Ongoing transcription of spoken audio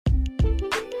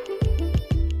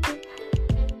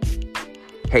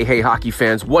Hey, hockey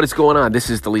fans, what is going on? This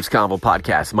is the Leafs Convo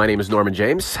podcast. My name is Norman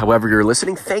James. However you're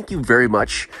listening, thank you very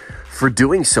much for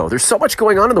doing so. There's so much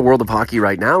going on in the world of hockey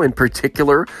right now, in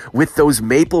particular with those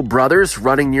Maple brothers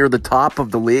running near the top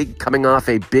of the league, coming off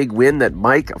a big win that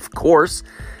Mike, of course,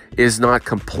 is not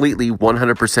completely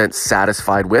 100%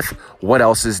 satisfied with. What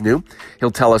else is new?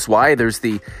 He'll tell us why. There's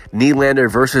the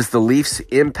Nylander versus the Leafs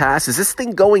impasse. Is this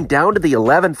thing going down to the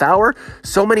 11th hour?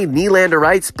 So many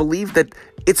Nylanderites believe that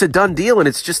it's a done deal and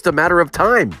it's just a matter of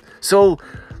time. So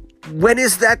when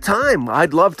is that time?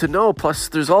 I'd love to know. Plus,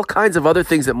 there's all kinds of other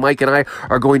things that Mike and I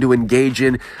are going to engage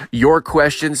in. Your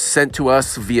questions sent to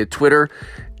us via Twitter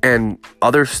and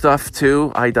other stuff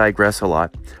too. I digress a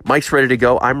lot. Mike's ready to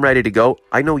go. I'm ready to go.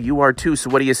 I know you are too.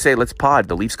 So what do you say? Let's pod.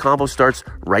 The Leafs Convo starts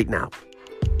right now.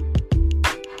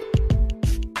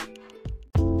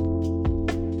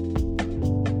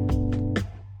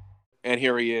 And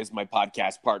here he is, my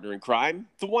podcast partner in crime,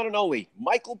 the one and only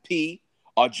Michael P.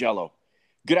 Augello.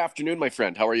 Good afternoon, my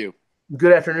friend. How are you?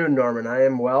 Good afternoon, Norman. I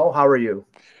am well. How are you?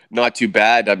 Not too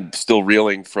bad. I'm still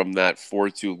reeling from that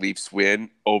 4-2 Leafs win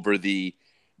over the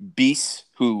Beasts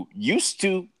who used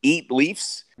to eat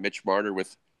Leafs. Mitch Marner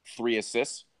with 3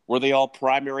 assists. Were they all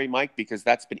primary, Mike? Because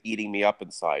that's been eating me up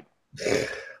inside.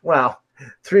 Well,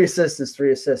 3 assists is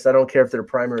 3 assists. I don't care if they're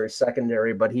primary or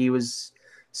secondary, but he was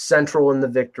central in the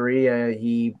victory.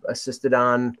 He assisted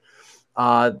on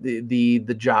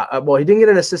the Josh. Well, he didn't get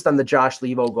an assist on the Josh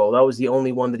Levo goal. That was the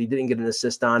only one that he didn't get an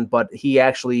assist on. But he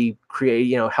actually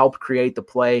helped create the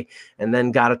play, and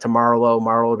then got it to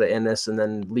Marlowe to Ennis, and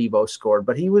then Levo scored.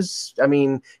 But his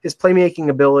playmaking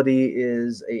ability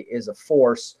is a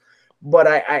force. But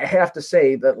I have to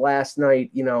say that last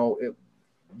night,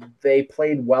 they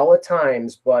played well at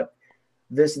times. But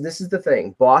this is the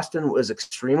thing: Boston was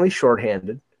extremely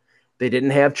shorthanded. They didn't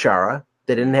have Chara.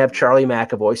 They didn't have Charlie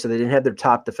McAvoy, so they didn't have their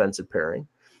top defensive pairing.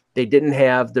 They didn't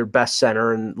have their best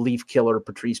center and Leaf killer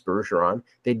Patrice Bergeron.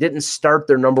 They didn't start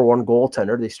their number one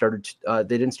goaltender. They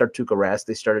didn't start Tuukka Rask.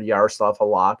 They started Yaroslav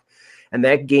Halak, and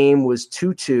that game was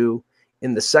 2-2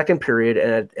 in the second period.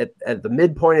 And at the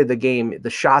midpoint of the game, the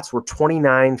shots were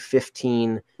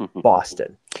 29-15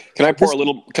 Boston. Can I pour a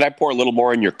little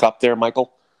more in your cup there,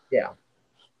 Michael? Yeah,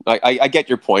 I get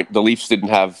your point. The Leafs didn't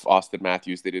have Austin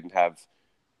Matthews. They didn't have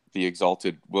the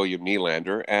exalted William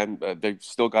Nylander, and they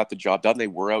still got the job done. They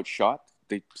were outshot.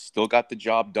 They still got the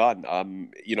job done.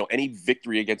 Any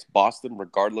victory against Boston,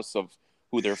 regardless of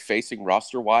who they're facing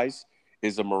roster-wise,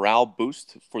 is a morale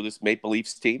boost for this Maple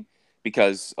Leafs team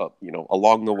because,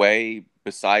 along the way,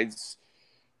 besides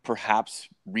perhaps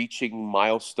reaching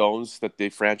milestones that the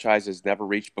franchise has never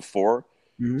reached before,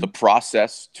 the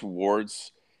process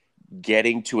towards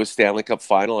getting to a Stanley Cup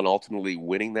final and ultimately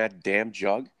winning that damn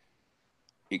jug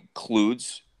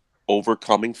includes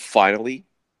overcoming finally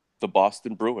the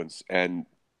Boston Bruins, and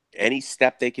any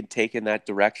step they can take in that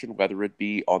direction, whether it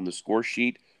be on the score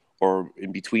sheet or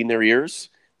in between their ears,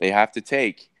 they have to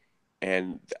take.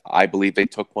 And I believe they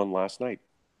took one last night.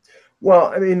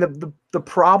 Well, I mean, the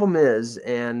problem is,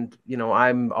 and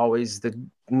I'm always the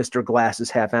Mr. Glass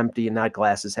is half empty and not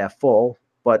glass is half full.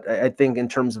 But I think in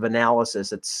terms of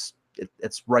analysis, it's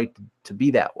right to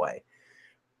be that way.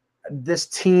 This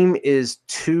team is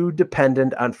too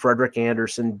dependent on Frederik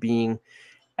Andersen being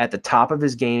at the top of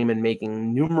his game and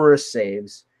making numerous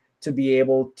saves to be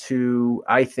able to,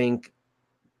 I think,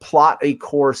 plot a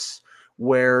course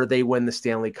where they win the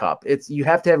Stanley Cup. You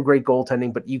have to have great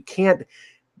goaltending, but you can't.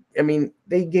 I mean,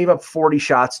 they gave up 40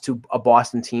 shots to a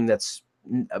Boston team that's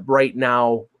right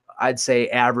now, I'd say,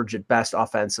 average at best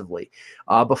offensively.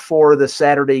 Before the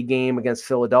Saturday game against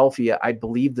Philadelphia, I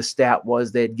believe the stat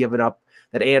was they had given up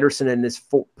that Anderson in his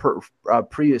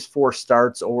previous 4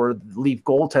 starts, or Leaf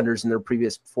goaltenders in their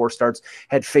previous 4 starts,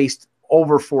 had faced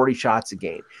over 40 shots a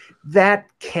game. That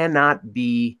cannot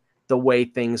be the way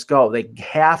things go. They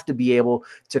have to be able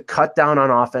to cut down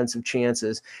on offensive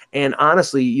chances. And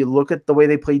honestly, you look at the way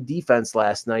they played defense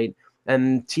last night,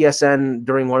 and TSN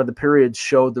during one of the periods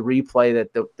showed the replay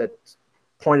that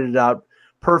pointed it out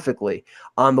perfectly.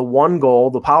 On the one goal,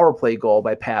 the power play goal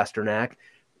by Pasternak,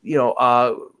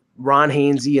 Ron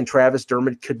Hainsey and Travis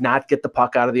Dermott could not get the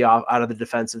puck out of the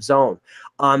defensive zone.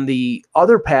 On the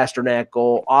other Pasternak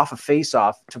goal, off a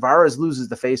faceoff, Tavares loses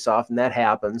the faceoff, and that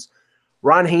happens.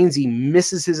 Ron Hainsey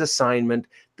misses his assignment.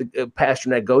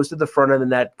 Pasternak goes to the front of the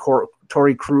net.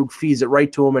 Torrey Krug feeds it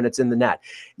right to him, and it's in the net.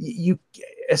 You,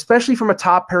 especially from a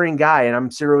top pairing guy, and I'm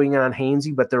zeroing in on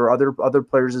Hainsey, but there are other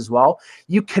players as well.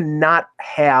 You cannot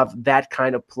have that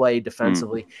kind of play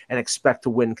defensively and expect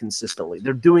to win consistently.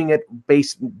 They're doing it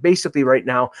basically right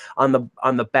now on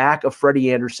the back of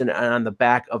Freddie Andersen and on the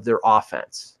back of their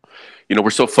offense. We're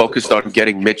so focused on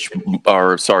getting I'm going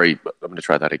to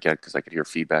try that again because I could hear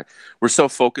feedback. We're so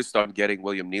focused on getting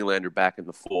William Nylander back in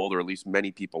the fold, or at least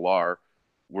many people are.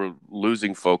 We're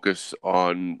losing focus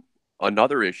on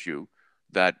another issue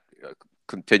that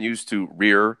continues to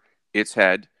rear its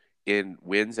head in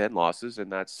wins and losses,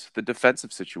 and that's the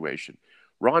defensive situation.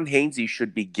 Ron Hainsey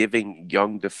should be giving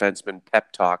young defensemen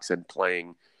pep talks and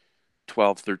playing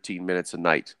 12, 13 minutes a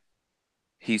night.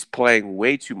 He's playing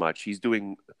way too much. He's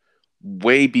doing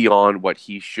way beyond what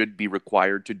he should be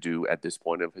required to do at this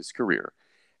point of his career.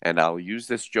 And I'll use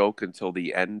this joke until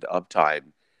the end of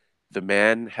time. The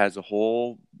man has a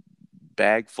whole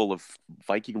bag full of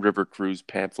Viking River Cruise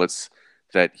pamphlets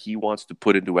that he wants to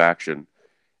put into action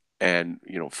and,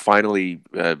 finally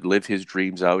live his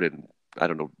dreams out and, I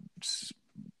don't know,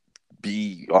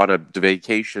 be on a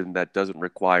vacation that doesn't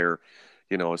require,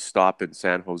 a stop in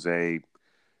San Jose,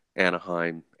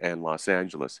 Anaheim, and Los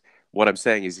Angeles. What I'm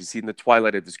saying is he's in the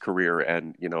twilight of his career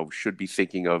and, should be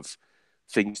thinking of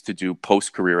things to do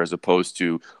post-career as opposed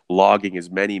to logging as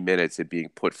many minutes and being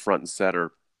put front and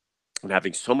center and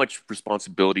having so much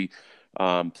responsibility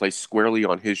placed squarely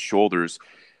on his shoulders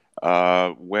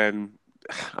when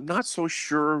I'm not so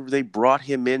sure they brought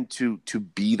him in to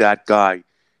be that guy.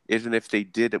 Even if they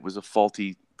did, it was a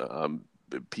faulty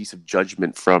piece of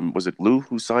judgment from, was it Lou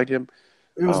who signed him?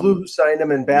 It was Lou who signed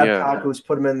him, and Babcock who's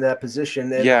put him in that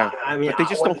position. And I mean, but they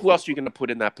just don't. Who else are you going to put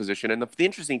in that position? And the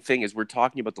interesting thing is, we're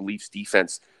talking about the Leafs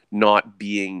defense not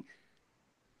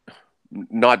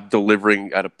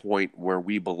delivering at a point where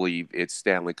we believe it's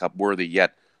Stanley Cup worthy.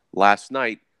 Yet last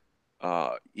night,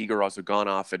 Igor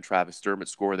Ozhiganov and Travis Dermott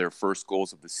score their first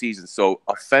goals of the season. So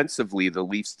offensively, the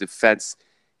Leafs defense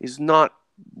is not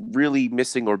really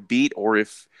missing or beat. Or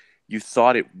if you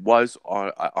thought it was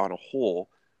on a whole,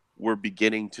 we're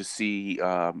beginning to see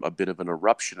a bit of an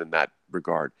eruption in that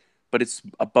regard. But it's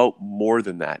about more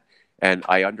than that. And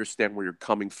I understand where you're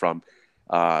coming from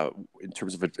in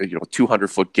terms of a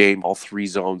 200-foot game, all three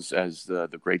zones, as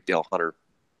the great Dale Hunter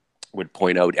would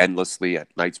point out endlessly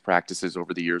at Knights practices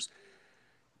over the years.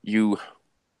 You've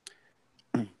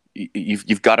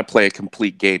got to play a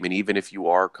complete game. And even if you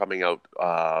are coming out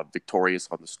victorious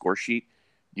on the score sheet,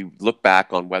 you look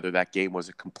back on whether that game was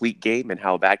a complete game and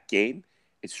how that game,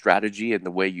 its strategy and the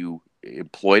way you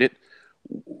employed it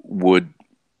would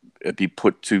be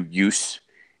put to use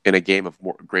in a game of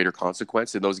greater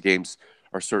consequence. And those games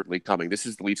are certainly coming. This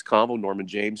is the Leafs Convo. Norman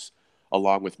James,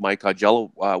 along with Mike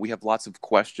Augello. We have lots of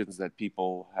questions that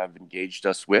people have engaged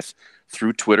us with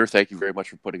through Twitter. Thank you very much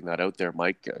for putting that out there,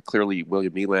 Mike. Clearly,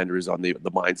 William Nylander is on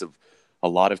the minds of a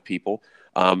lot of people.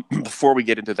 Before we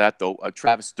get into that, though,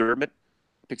 Travis Dermott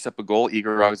picks up a goal.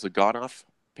 Igor Ozhiganov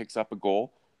picks up a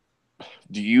goal.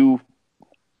 Do you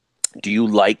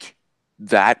like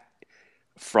that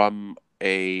from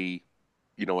a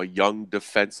young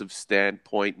defensive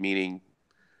standpoint? Meaning,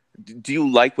 do you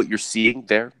like what you're seeing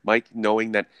there, Mike?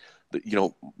 Knowing that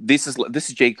this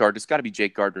is Jake Gardner. It's got to be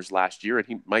Jake Gardner's last year, and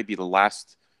he might be the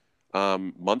last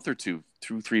month or two,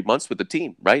 through 3 months with the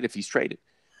team, right? If he's traded,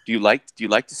 do you like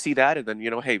to see that? And then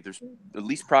hey, there's at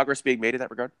least progress being made in that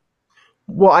regard.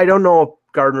 Well, I don't know if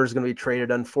Gardner's going to be traded.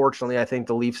 Unfortunately, I think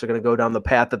the Leafs are going to go down the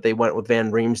path that they went with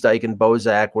Van Riemsdyk and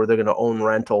Bozak, where they're going to own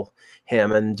rental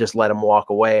him and just let him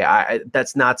walk away.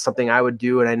 That's not something I would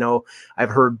do. And I know I've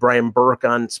heard Brian Burke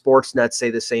on Sportsnet say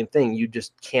the same thing. You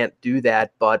just can't do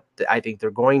that. But I think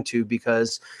they're going to,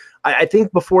 because I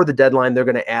think before the deadline, they're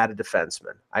going to add a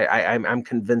defenseman. I'm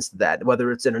convinced of that,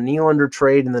 whether it's in a Nylander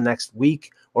trade in the next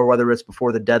week or whether it's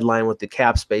before the deadline with the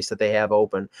cap space that they have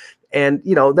open. And,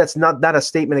 that's not a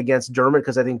statement against Dermott,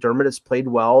 because I think Dermott has played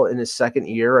well in his second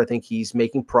year. I think he's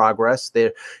making progress.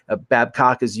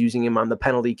 Babcock is using him on the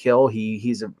penalty kill.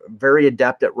 He's very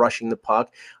adept at rushing the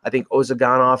puck. I think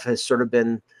Ozhiganov has sort of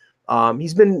been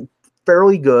he's been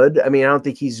fairly good. I mean, I don't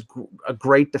think he's a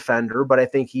great defender, but I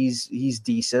think he's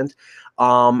decent.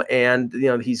 And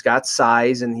he's got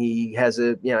size, and he has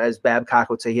as Babcock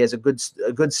would say, he has a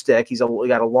good stick. He's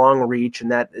got a long reach,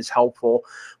 and that is helpful.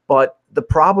 But the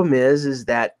problem is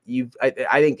that I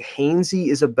think Hainsey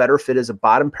is a better fit as a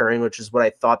bottom pairing, which is what I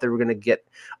thought they were going to get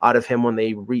out of him when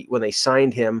they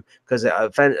signed him, because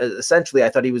essentially I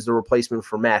thought he was the replacement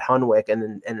for Matt Hunwick,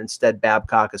 and instead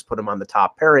Babcock has put him on the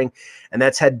top pairing, and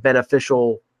that's had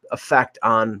beneficial effect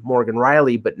on Morgan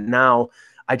Riley. But now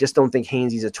I just don't think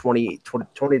Hainsey's a 20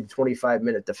 to 25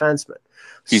 minute defenseman.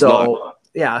 He's not.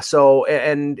 Yeah. So,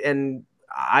 and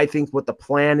I think what the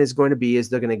plan is going to be is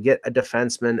they're going to get a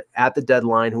defenseman at the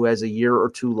deadline who has a year or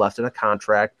two left in a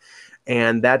contract.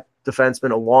 And that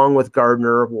defenseman, along with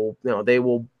Gardner, that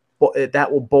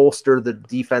will bolster the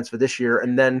defense for this year.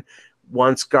 And then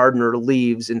once Gardner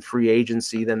leaves in free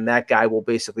agency, then that guy will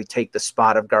basically take the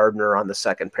spot of Gardner on the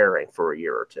second pairing for a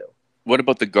year or two. What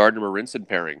about the Gardner-Marinson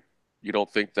pairing? You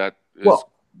don't think that is, Well,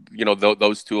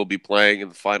 those two will be playing in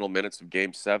the final minutes of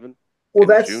Game 7 Well,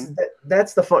 in June?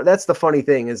 that's the funny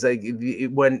thing is like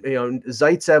when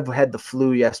Zaitsev had the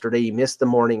flu yesterday, he missed the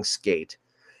morning skate,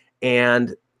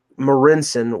 and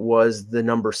Marinson is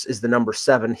the number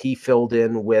 7. He filled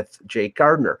in with Jake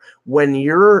Gardner. When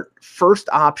your first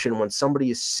option when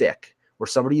somebody is sick or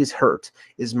somebody is hurt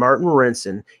is Martin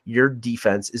Marinson, your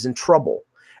defense is in trouble.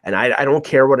 And I don't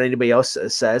care what anybody else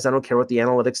says. I don't care what the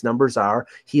analytics numbers are.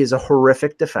 He is a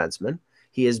horrific defenseman.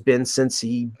 He has been since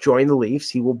he joined the Leafs.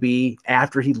 He will be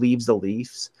after he leaves the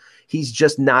Leafs. He's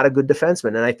just not a good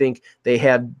defenseman. And I think they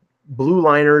have blue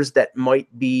liners that might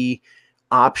be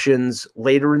options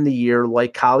later in the year,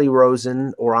 like Kali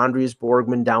Rosen or Andreas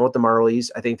Borgman down with the Marlies.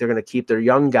 I think they're going to keep their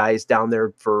young guys down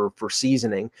there for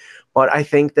seasoning. But I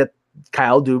think that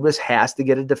Kyle Dubas has to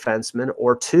get a defenseman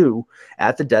or two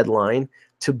at the deadline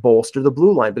to bolster the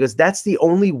blue line, because that's the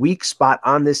only weak spot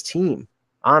on this team,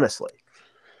 honestly.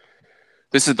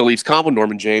 This is the Leafs Combo.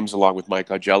 Norman James along with Mike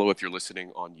Augello. If you're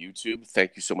listening on YouTube,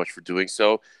 thank you so much for doing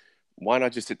so. Why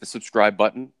not just hit the subscribe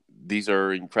button? These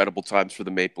are incredible times for the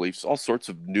Maple Leafs. All sorts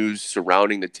of news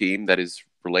surrounding the team that is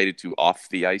related to off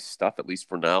the ice stuff, at least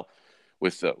for now,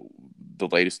 with the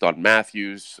latest on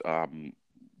Matthews.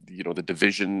 The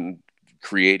division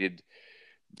created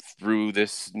through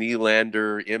this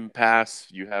Nylander impasse.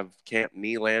 You have Camp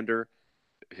Nylander,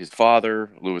 his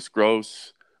father, Louis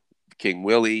Gross, King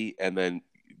Willie, and then,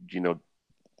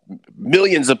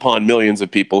 millions upon millions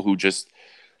of people who just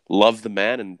love the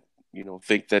man and,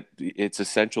 think that it's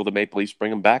essential the Maple Leafs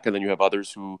bring him back. And then you have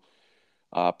others who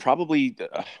probably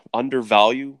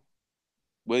undervalue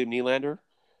William Nylander,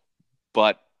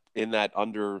 but in that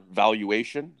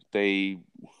undervaluation, they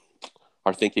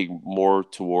are thinking more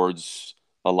towards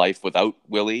a life without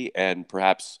Willie and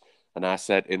perhaps an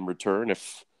asset in return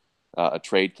if a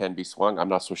trade can be swung. I'm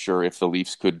not so sure if the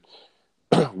Leafs could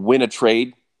win a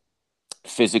trade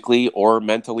physically or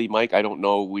mentally, Mike. I don't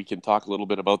know. We can talk a little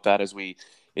bit about that as we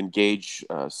engage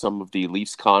some of the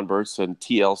Leafs converts and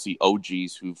TLC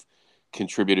OGs who've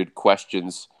contributed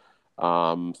questions.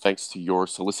 Thanks to your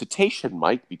solicitation,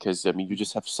 Mike, because, you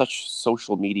just have such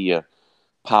social media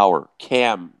power.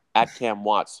 Cam, at Cam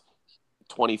Watts,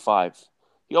 25.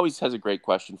 He always has a great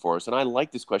question for us. And I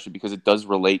like this question because it does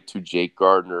relate to Jake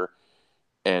Gardner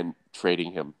and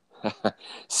trading him.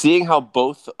 Seeing how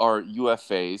both are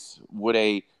UFAs, would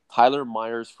a Tyler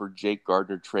Myers for Jake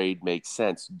Gardner trade make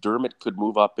sense? Dermott could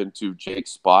move up into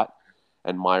Jake's spot,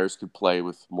 and Myers could play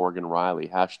with Morgan Riley.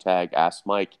 Hashtag Ask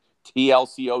Mike.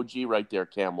 TLCOG right there,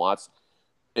 Cam Watts.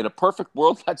 In a perfect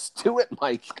world, let's do it,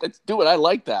 Mike. Let's do it. I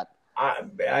like that.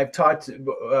 I've talked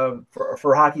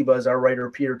for Hockey Buzz, our writer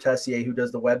Peter Tessier, who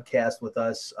does the webcast with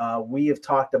us. We have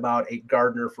talked about a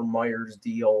Gardner for Myers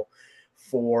deal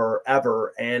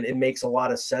forever, and it makes a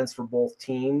lot of sense for both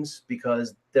teams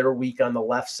because they're weak on the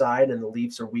left side and the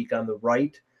Leafs are weak on the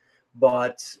right.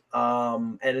 But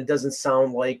and it doesn't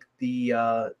sound like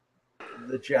the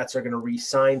Jets are going to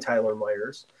re-sign Tyler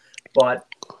Myers, but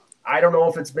I don't know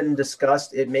if it's been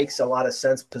discussed. It makes a lot of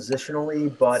sense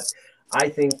positionally, but I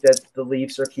think that the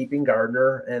Leafs are keeping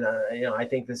Gardner, and I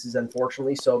think this is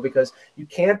unfortunately so because you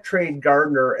can't trade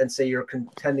Gardner and say you're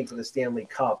contending for the Stanley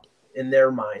Cup in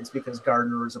their minds because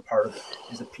Gardner is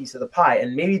a piece of the pie,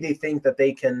 and maybe they think that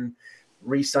they can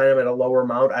re-sign him at a lower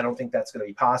amount. I don't think that's going to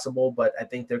be possible, but I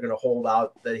think they're going to hold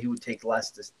out that he would take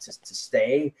less to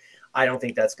stay. I don't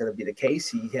think that's going to be the case.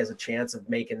 He has a chance of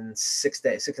making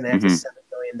 $6.5 to $7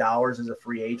 million as a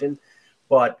free agent.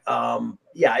 But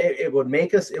it would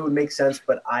make sense,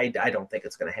 but I don't think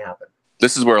it's going to happen.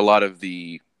 This is where a lot of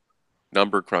the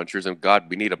number crunchers, and God,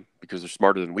 we need them because they're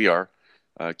smarter than we are,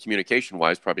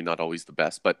 communication-wise, probably not always the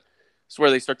best, but it's where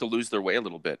they start to lose their way a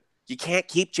little bit. You can't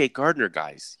keep Jake Gardner,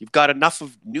 guys. You've got enough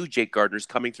of new Jake Gardners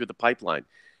coming through the pipeline.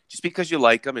 Just because you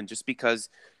like him and just because,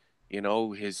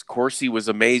 his Corsi was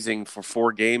amazing for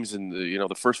 4 games and,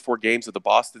 the first 4 games of the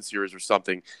Boston series or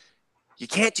something, you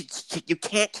can't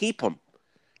keep him.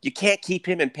 You can't keep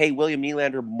him and pay William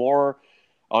Nylander more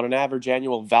on an average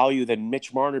annual value than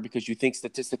Mitch Marner because you think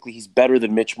statistically he's better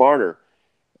than Mitch Marner,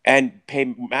 and pay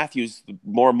Matthews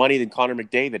more money than Connor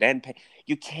McDavid.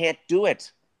 You can't do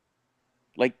it.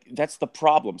 Like, that's the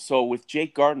problem. So with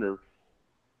Jake Gardner,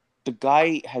 the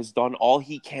guy has done all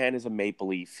he can as a Maple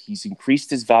Leaf. He's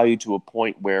increased his value to a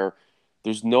point where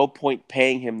there's no point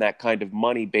paying him that kind of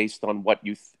money based on what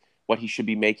he should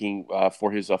be making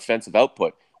for his offensive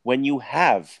output. When you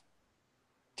have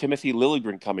Timothy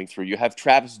Liljegren coming through, you have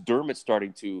Travis Dermott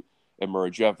starting to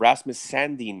emerge. You have Rasmus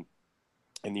Sandin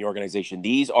in the organization.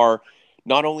 These are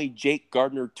not only Jake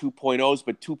Gardiner 2.0s,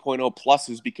 but 2.0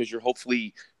 pluses, because you're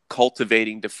hopefully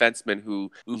cultivating defensemen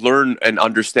who learn and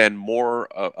understand more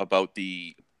about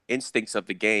the instincts of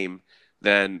the game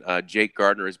than Jake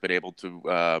Gardiner has been able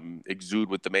to exude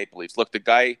with the Maple Leafs. Look, the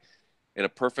guy, in a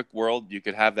perfect world, you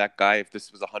could have that guy. If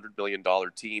this was $100 million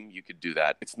team, you could do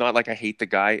that. It's not like I hate the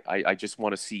guy. I just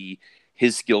want to see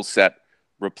his skill set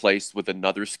replaced with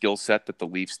another skill set that the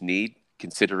Leafs need,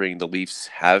 considering the Leafs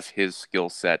have his skill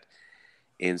set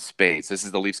in spades. This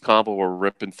is the Leafs Combo. We're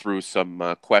ripping through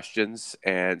some questions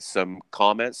and some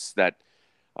comments that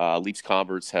Leafs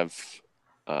converts have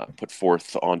put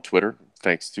forth on Twitter,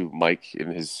 thanks to Mike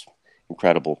and his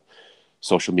incredible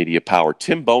social media power.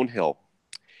 Tim Bonehill: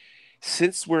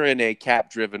 since we're in a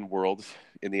cap-driven world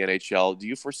in the NHL, do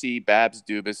you foresee Babs,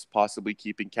 Dubas possibly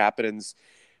keeping Kapanen's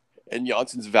and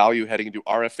Johnsson's value heading into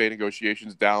RFA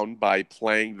negotiations down by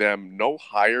playing them no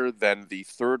higher than the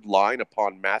third line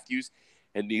upon Matthews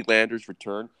and Nylander's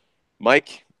return?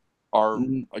 Mike, are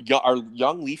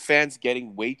young Leaf fans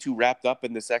getting way too wrapped up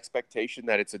in this expectation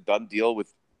that it's a done deal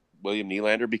with William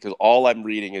Nylander? Because all I'm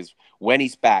reading is when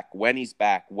he's back, when he's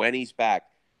back, when he's back.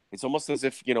 It's almost as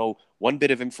if, one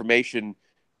bit of information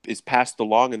is passed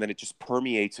along and then it just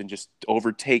permeates and just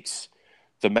overtakes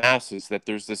the masses, that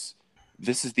there's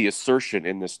this is the assertion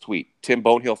in this tweet. Tim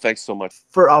Bonehill, thanks so much.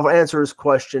 I'll answer his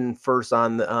question first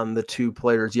on the two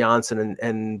players, Johnsson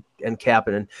and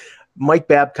Kapanen. Mike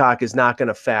Babcock is not going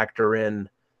to factor in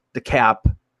the cap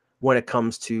when it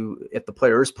comes to, if the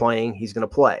player is playing, he's going to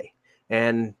play.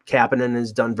 And Kapanen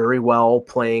has done very well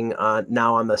playing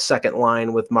now on the second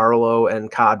line with Marleau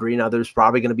and Kadri. Now there's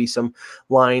probably going to be some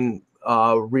line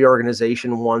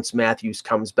reorganization once Matthews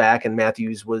comes back, and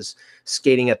Matthews was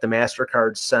skating at the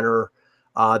MasterCard Center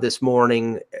this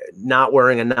morning, not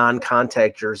wearing a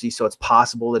non-contact jersey, so it's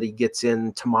possible that he gets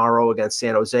in tomorrow against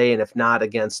San Jose, and if not,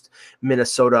 against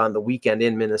Minnesota on the weekend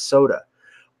in Minnesota.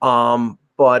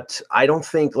 But I don't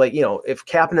think, if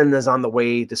Kapanen is on the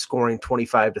way to scoring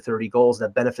 25 to 30 goals,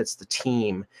 that benefits the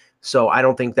team. So I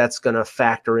don't think that's going to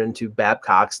factor into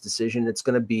Babcock's decision. It's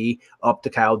going to be up to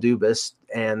Kyle Dubas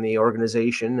and the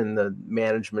organization and the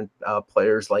management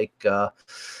players like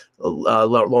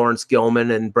Lawrence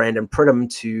Gilman and Brandon Pridham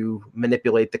to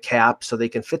manipulate the cap so they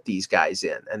can fit these guys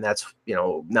in. And that's,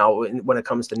 now when it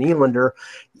comes to Nylander,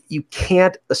 you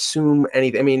can't assume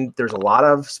anything. I mean, there's a lot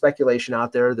of speculation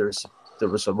out there. There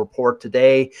was a report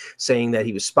today saying that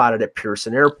he was spotted at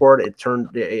Pearson Airport.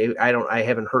 I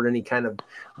haven't heard any kind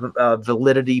of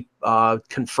validity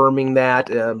confirming that.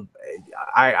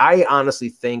 I honestly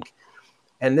think,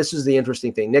 and this is the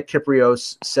interesting thing, Nick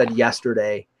Kypreos said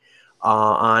yesterday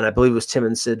on, I believe it was Tim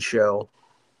and Sid's show,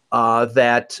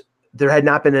 that there had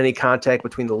not been any contact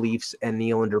between the Leafs and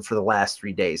Nylander for the last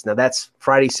 3 days. Now that's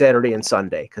Friday, Saturday, and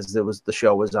Sunday, because the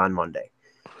show was on Monday.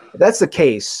 If that's the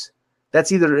case,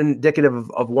 that's either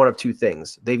indicative of one of two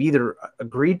things. They've either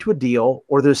agreed to a deal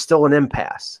or there's still an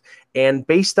impasse. And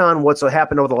based on what's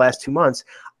happened over the last 2 months,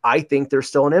 I think there's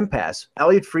still an impasse.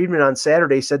 Elliot Friedman on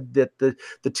Saturday said that the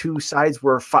two sides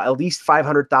were at least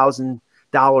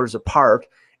 $500,000 apart.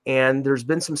 And there's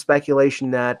been some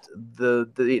speculation that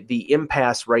the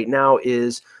impasse right now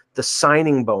is the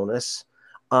signing bonus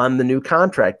on the new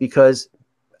contract, because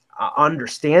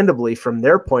understandably, from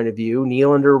their point of view,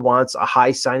 Nylander wants a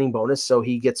high signing bonus so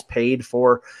he gets paid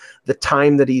for the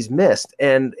time that he's missed.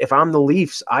 And if I'm the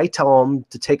Leafs, I tell him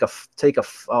to take a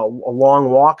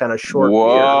long walk on a short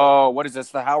Whoa, beer. What is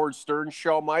this, the Howard Stern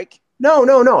show, Mike? No.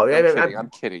 I'm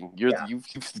kidding. You've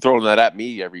thrown that at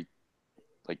me every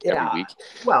week.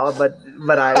 Well, but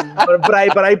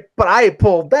I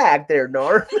pulled back there,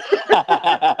 Norm.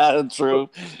 True.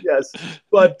 Yes,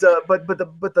 but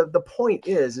the point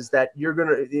is that you're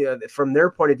gonna, from their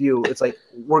point of view, it's like,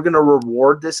 we're gonna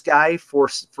reward this guy for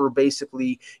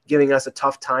basically giving us a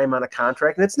tough time on a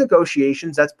contract, and it's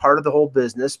negotiations. That's part of the whole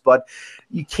business, but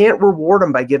you can't reward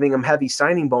him by giving him heavy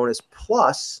signing bonus.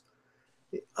 Plus,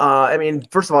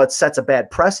 first of all, it sets a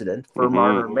bad precedent for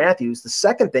Marner and Matthews. The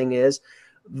second thing is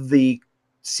the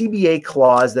CBA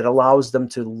clause that allows them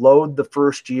to load the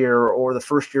first year, or the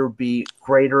first year would be a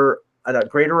greater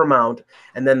amount,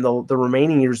 and then the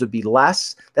remaining years would be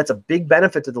less. That's a big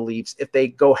benefit to the Leafs. If they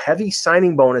go heavy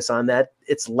signing bonus on that,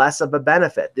 it's less of a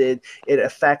benefit. It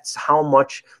affects how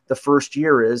much the first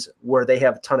year is, where they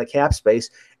have a ton of cap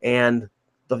space, and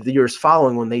the years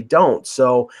following when they don't.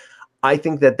 So I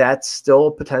think that that's still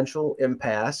a potential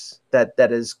impasse that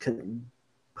is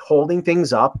holding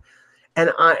things up. And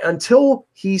until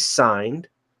he's signed,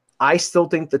 I still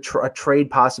think a trade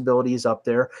possibility is up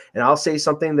there. And I'll say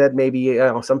something that maybe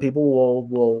some people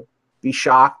will be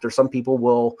shocked, or some people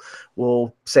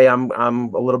will say I'm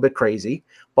a little bit crazy,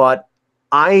 but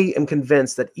I am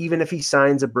convinced that even if he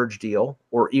signs a bridge deal,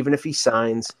 or even if he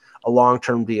signs a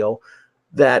long-term deal,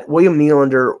 that William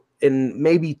Nylander in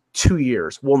maybe 2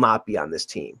 years will not be on this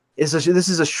team. This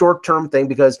is a short-term thing,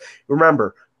 because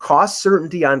remember, cost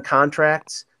certainty on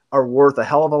contracts are worth a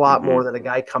hell of a lot more than a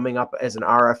guy coming up as an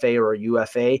RFA or a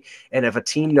UFA. And if a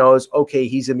team knows, okay,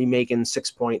 he's going to be making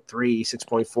 6.3,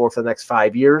 6.4 for the next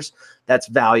 5 years, that's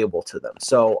valuable to them.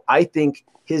 So I think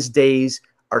his days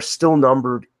are still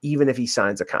numbered, even if he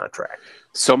signs a contract.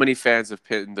 So many fans have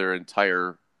pinned their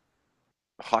entire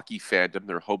hockey fandom,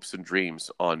 their hopes and dreams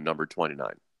on number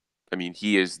 29. I mean,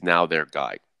 he is now their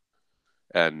guy.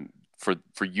 And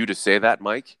for you to say that,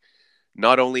 Mike,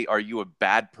 not only are you a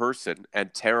bad person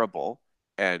and terrible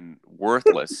and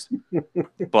worthless,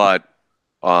 but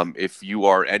if you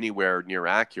are anywhere near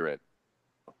accurate,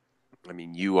 I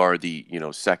mean, you are the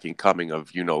second coming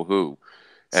of you know who,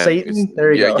 and Satan.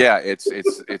 There you go. Yeah,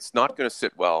 it's not going to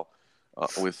sit well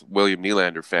with William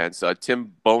Nylander fans.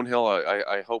 Tim Bonehill,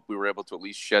 I hope we were able to at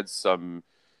least shed some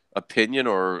opinion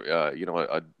or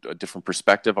a different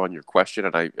perspective on your question,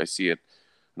 and I see it.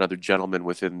 Another gentleman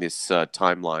within this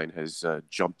timeline has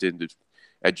jumped in to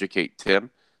educate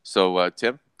Tim. So,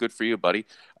 Tim, good for you, buddy.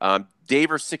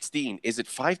 Daver16, is it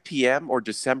 5 p.m. or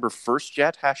December 1st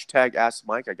yet? Hashtag Ask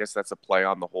Mike. I guess that's a play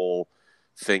on the whole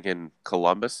thing in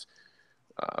Columbus.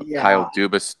 Yeah. Kyle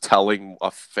Dubas telling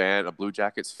a Blue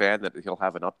Jackets fan that he'll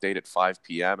have an update at 5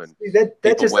 p.m. and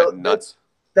people went nuts.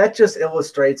 That just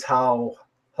illustrates how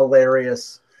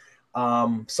hilarious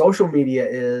social media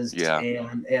is,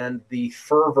 and the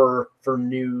fervor for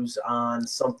news on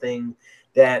something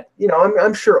that,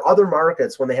 I'm sure other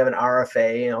markets, when they have an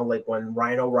RFA, like when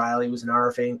Ryan O'Reilly was an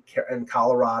RFA in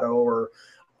Colorado, or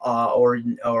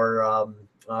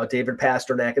David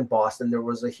Pasternak in Boston, there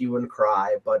was a hue and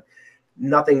cry, but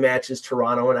nothing matches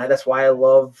Toronto. And that's why I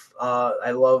love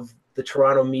the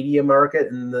Toronto media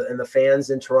market and the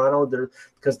fans in Toronto,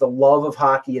 because the love of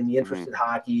hockey and the interest in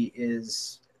hockey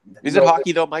is. Is it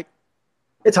hockey though, Mike?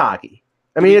 It's hockey.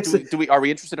 Are we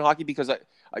interested in hockey? Because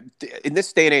in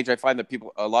this day and age, I find that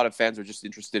a lot of fans are just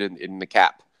interested in the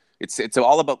cap. It's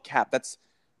all about cap.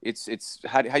 It's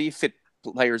how do you fit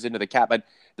players into the cap? And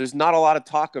there's not a lot of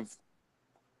talk of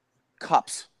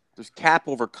cups. There's cap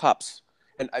over cups,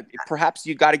 and perhaps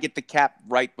you got to get the cap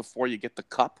right before you get the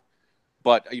cup.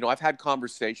 But I've had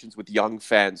conversations with young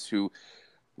fans who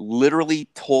literally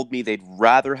told me they'd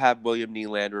rather have William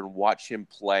Nylander and watch him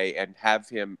play and have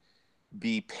him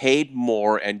be paid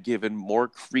more and given more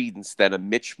credence than a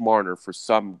Mitch Marner for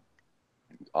some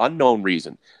unknown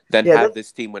reason than have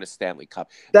this team win a Stanley Cup.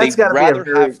 They'd rather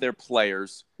have their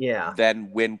players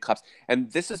than win cups.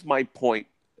 And this is my point,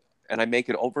 and I make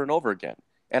it over and over again.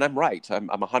 And I'm right. I'm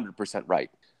 100%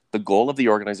 right. The goal of the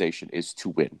organization is to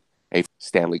win a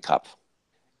Stanley Cup.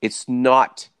 It's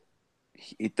not...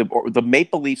 The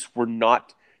Maple Leafs were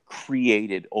not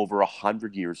created over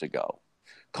 100 years ago.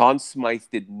 Conn Smythe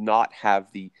did not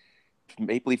have the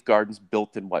Maple Leaf Gardens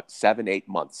built in 7-8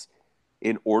 months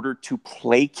in order to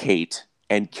placate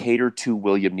and cater to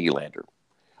William Nylander.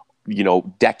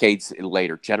 Decades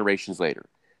later, generations later.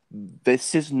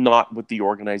 This is not what the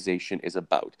organization is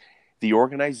about. The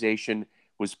organization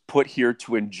was put here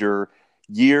to endure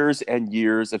years and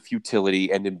years of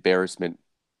futility and embarrassment,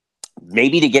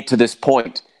 maybe to get to this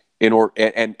point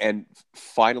and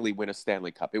finally win a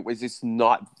Stanley Cup. It's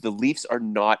not, the Leafs are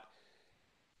not,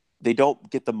 they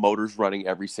don't get the motors running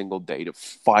every single day to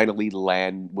finally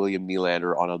land William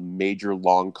Nylander on a major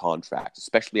long contract,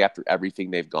 especially after everything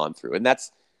they've gone through. And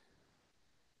that's,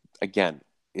 again,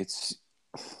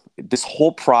 this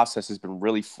whole process has been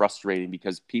really frustrating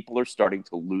because people are starting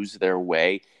to lose their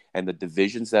way, and the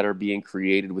divisions that are being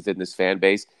created within this fan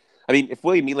base. I mean, if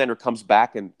William Nylander comes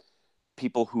back and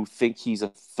people who think he's a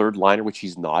third liner, which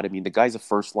he's not. I mean, the guy's a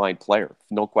first line player,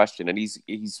 no question. And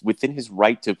he's within his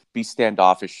right to be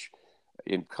standoffish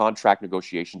in contract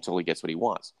negotiation until he gets what he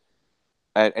wants.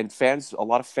 And fans, a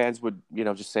lot of fans would,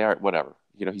 just say, all right, whatever,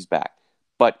 he's back.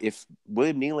 But if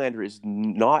William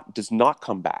Nylander does not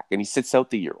come back and he sits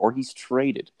out the year, or he's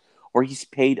traded, or he's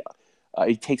paid,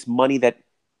 he takes money that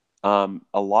a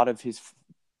lot of his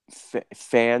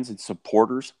fans and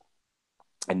supporters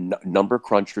and number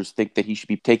crunchers think that he should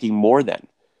be taking more than,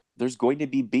 there's going to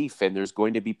be beef and there's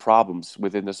going to be problems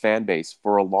within this fan base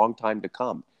for a long time to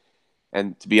come.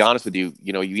 And to be honest with you,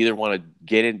 you either want to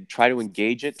get in, try to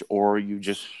engage it, or you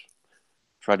just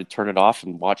try to turn it off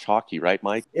and watch hockey, right,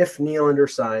 Mike? If Nylander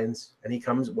signs and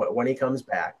when he comes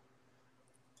back,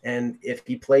 and if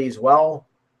he plays well,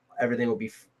 everything will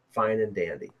be fine and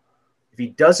dandy. If he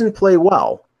doesn't play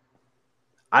well,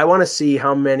 I want to see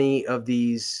how many of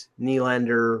these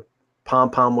Nylander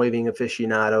pom-pom waving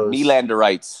aficionados.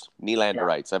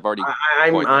 Nylanderites. I've already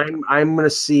I'm coined them. I'm going to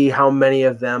see how many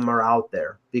of them are out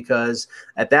there, because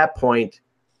at that point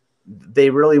they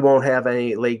really won't have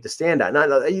any leg to stand on.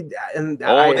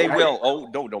 They will. Oh,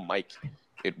 no, Mike.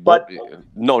 It won't. But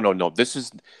No. This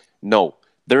is no.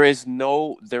 There is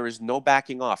no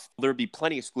backing off. There'd be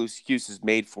plenty of excuses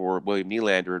made for William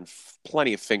Nylander and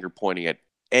plenty of finger pointing at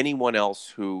anyone else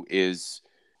who is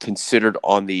considered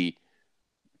on the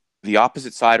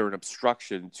opposite side or an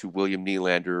obstruction to William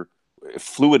Nylander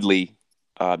fluidly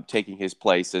taking his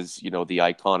place as the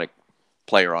iconic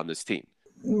player on this team.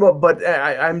 but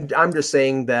I'm just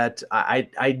saying that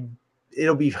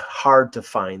it'll be hard to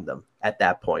find them at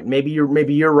that point. Maybe you're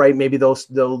right. Maybe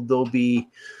they'll be,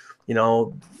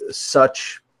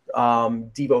 such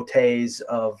devotees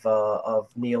of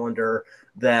Nylander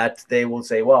that they will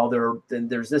say, well,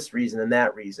 there's this reason and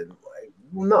that reason.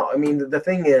 Well, no, I mean the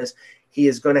thing is, he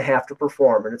is going to have to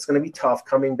perform, and it's going to be tough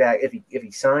coming back. If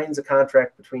he signs a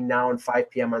contract between now and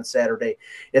 5 p.m. on Saturday,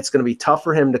 it's going to be tough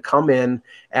for him to come in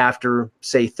after,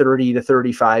 say, 30 to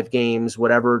 35 games,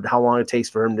 whatever, how long it takes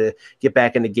for him to get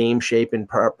back into game shape and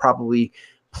probably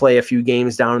play a few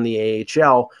games down in the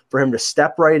AHL, for him to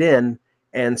step right in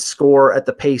and score at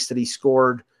the pace that he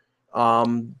scored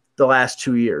the last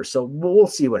 2 years. So we'll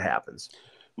see what happens.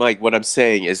 Mike, what I'm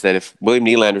saying is that if William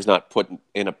Nylander's not put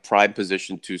in a prime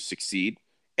position to succeed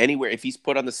anywhere, if he's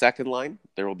put on the second line,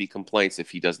 there will be complaints if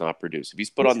he does not produce. If he's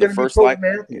put on the first line,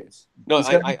 Matthews. No,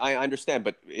 I understand,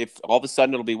 but if all of a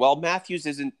sudden it'll be, well, Matthews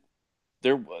isn't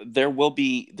there. There will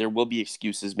be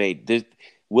excuses made.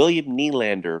 William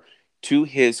Nylander, to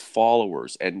his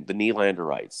followers and the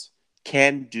Nylanderites,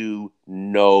 can do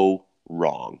no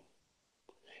wrong.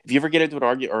 If you ever get into an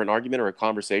argument or a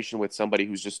conversation with somebody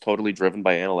who's just totally driven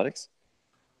by analytics,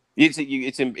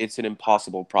 it's an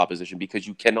impossible proposition, because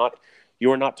you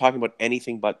are not talking about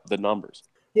anything but the numbers.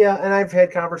 Yeah, and I've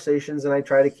had conversations, and I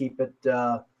try to keep it,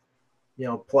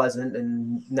 pleasant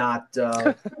and not,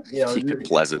 keep it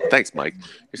pleasant. Thanks, Mike.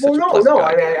 You're well, such a pleasant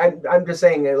guy. I mean, I'm just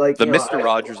saying, like, the Mr.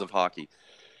 Rogers of hockey.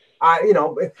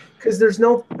 Because there's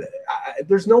no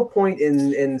point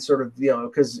in sort of,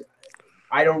 because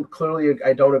I don't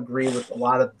agree with a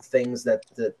lot of things that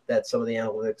some of the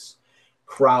analytics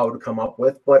crowd come up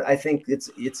with, but I think it's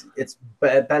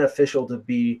beneficial to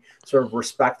be sort of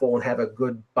respectful and have a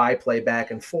good byplay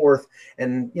back and forth.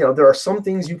 And there are some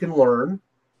things you can learn,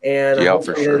 and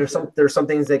for sure. there's some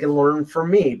things they can learn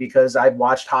from me, because I've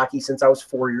watched hockey since I was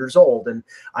 4 years old, and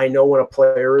I know when a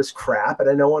player is crap, and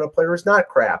I know when a player is not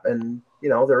crap. And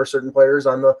there are certain players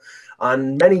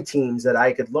on many teams that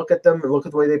I could look at them and look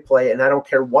at the way they play, and I don't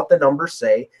care what the numbers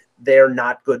say, they're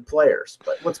not good players.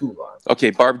 But let's move on.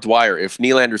 Okay, Barb Dwyer, if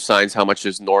Nylander signs, how much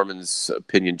has Norman's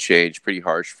opinion changed? Pretty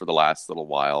harsh for the last little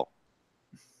while.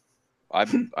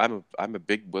 I'm a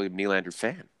big William Nylander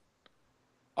fan.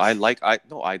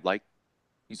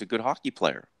 He's a good hockey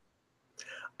player.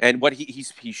 And what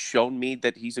he's shown me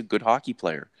that he's a good hockey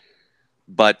player.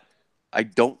 But I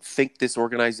don't think this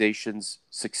organization's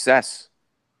success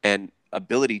and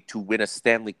ability to win a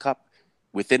Stanley Cup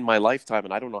within my lifetime,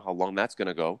 and I don't know how long that's going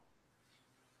to go,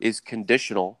 is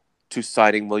conditional to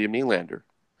signing William Nylander.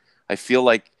 I feel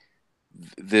like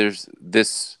there's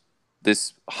this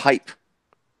hype,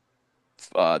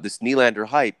 this Nylander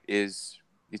hype it's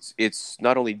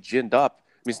not only ginned up.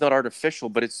 I mean, it's not artificial,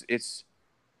 but it's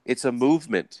a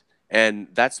movement, and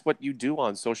that's what you do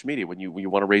on social media when you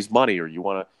want to raise money or you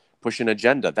want to push an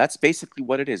agenda. That's basically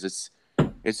what it is.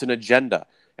 It's an agenda,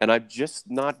 and I'm just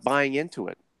not buying into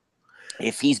it.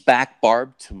 If he's back,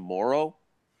 Barb, tomorrow,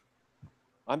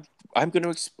 I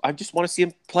just want to see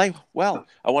him play well.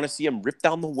 I want to see him rip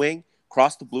down the wing,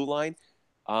 cross the blue line,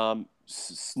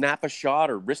 snap a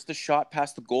shot or wrist a shot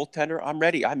past the goaltender. I'm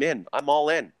ready. I'm in. I'm all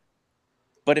in.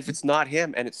 But if it's not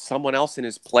him and it's someone else in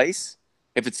his place,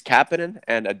 if it's Kapanen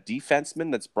and a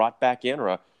defenseman that's brought back in,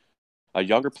 or a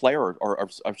younger player, or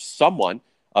someone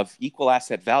of equal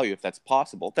asset value, if that's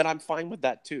possible, then I'm fine with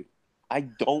that too. I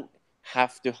don't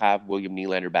have to have William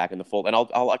Nylander back in the fold, and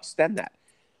I'll extend that.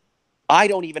 I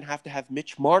don't even have to have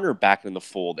Mitch Marner back in the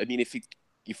fold. I mean, if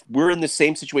we're in the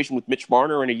same situation with Mitch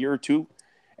Marner in a year or two,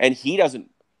 and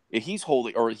if he's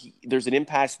holding, or there's an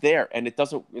impasse there, and it's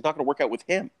not going to work out with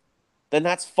him, then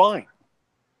that's fine.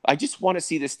 I just want to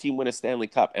see this team win a Stanley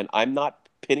Cup, and I'm not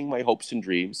pinning my hopes and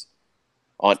dreams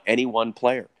on any one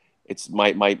player. It's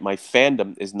my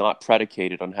fandom is not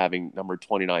predicated on having number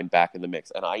 29 back in the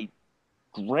mix. And I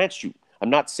grant you, I'm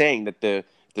not saying that the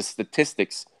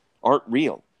statistics aren't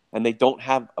real and they don't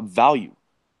have a value,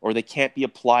 or they can't be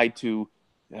applied to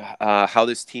how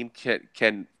this team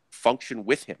can function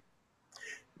with him.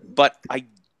 But I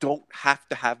don't have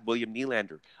to have William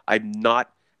Nylander. I'm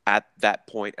not at that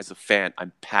point as a fan.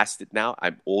 I'm past it now.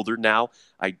 I'm older now.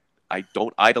 I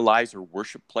don't idolize or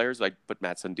worship players. But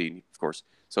Matt Sundin, of course.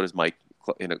 So does Mike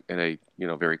in a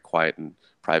very quiet and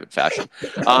private fashion.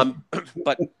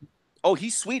 But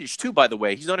he's Swedish too, by the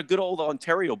way. He's not a good old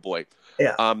Ontario boy.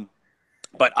 Yeah.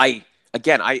 But I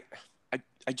view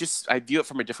it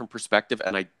from a different perspective,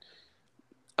 and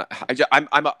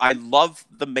I love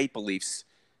the Maple Leafs.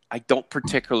 I don't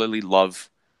particularly love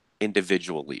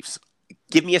individual Leafs.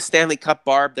 Give me a Stanley Cup,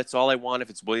 Barb. That's all I want. If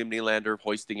it's William Nylander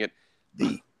hoisting it,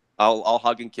 I'll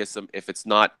hug and kiss him. If it's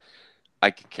not,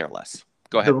 I could care less.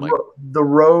 Go ahead, Mike. The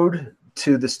road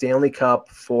to the Stanley Cup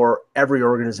for every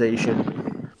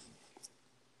organization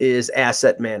is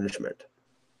asset management.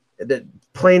 That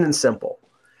plain and simple.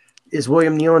 Is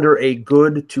William Nylander a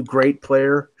good to great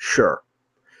player? Sure.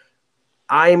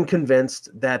 I am convinced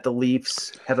that the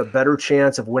Leafs have a better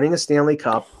chance of winning a Stanley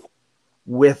Cup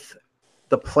with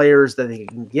the players that they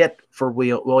can get for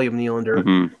William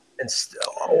Nylander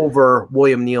over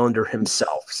William Nylander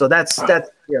himself. So that's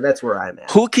where I'm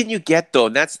at. Who can you get though?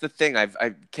 And that's the thing.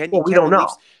 We don't know.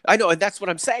 Leafs? I know, and that's what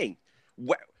I'm saying.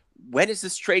 When is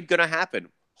this trade going to happen?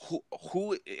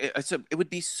 It would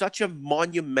be such a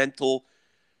monumental,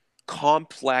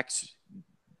 complex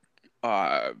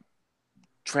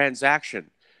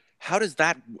transaction. How does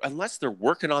that, unless they're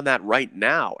working on that right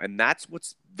now, and that's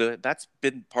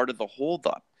been part of the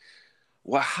holdup.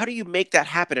 Well, how do you make that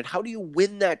happen, and how do you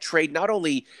win that trade? Not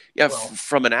only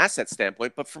from an asset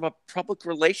standpoint, but from a public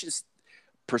relations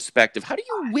perspective. How do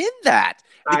you win that?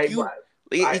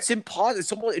 It's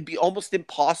impossible. It'd be almost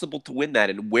impossible to win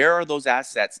that. And where are those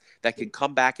assets that can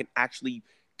come back and actually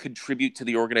contribute to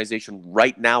the organization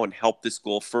right now and help this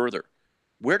goal further?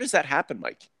 Where does that happen,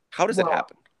 Mike? How does it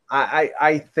happen?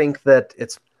 I think that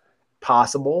it's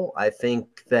possible. I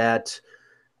think that,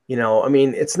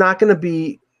 it's not going to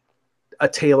be a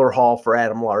Taylor Hall for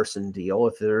Adam Larson deal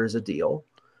if there is a deal.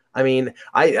 I mean,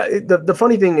 the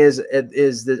funny thing is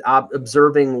that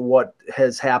observing what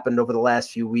has happened over the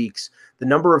last few weeks, the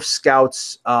number of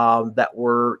scouts that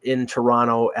were in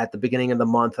Toronto at the beginning of the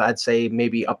month, I'd say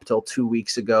maybe up till 2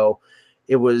 weeks ago,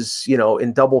 it was,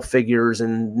 in double figures,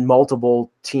 and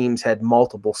multiple teams had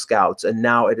multiple scouts, and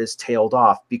now it has tailed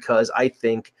off because I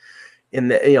think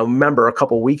remember a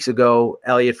couple of weeks ago,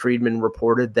 Elliot Friedman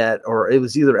reported that, or it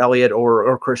was either Elliot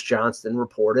or Chris Johnston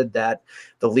reported that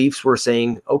the Leafs were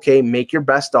saying, okay, make your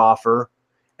best offer.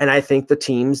 And I think the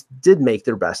teams did make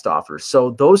their best offers.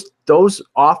 So those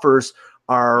offers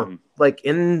are like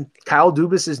in Kyle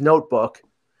Dubas's notebook,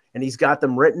 and he's got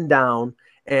them written down.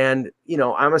 And,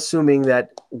 I'm assuming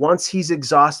that once he's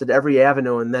exhausted every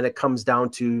avenue, and then it comes down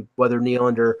to whether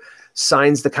Nylander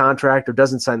signs the contract or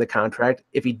doesn't sign the contract.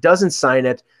 If he doesn't sign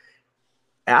it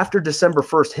after December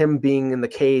 1st, him being in the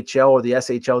KHL or the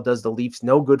SHL does the Leafs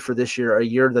no good for this year, a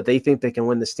year that they think they can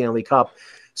win the Stanley Cup.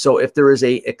 So if there is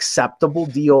a acceptable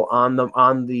deal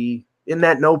in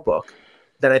that notebook,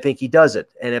 then I think he does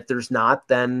it. And if there's not,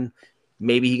 then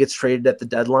maybe he gets traded at the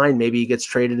deadline. Maybe he gets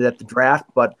traded at the draft.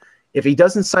 But if he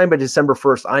doesn't sign by December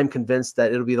 1st, I'm convinced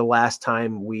that it'll be the last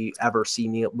time we ever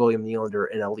see William Nylander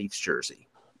in a Leafs jersey.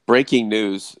 Breaking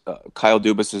news, Kyle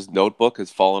Dubas's notebook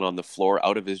has fallen on the floor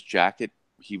out of his jacket.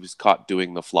 He was caught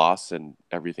doing the floss, and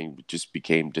everything just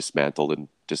became dismantled and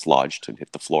dislodged and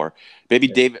hit the floor. Maybe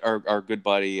Dave, our good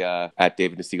buddy at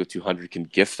David Nastigo 200 can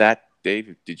gift that.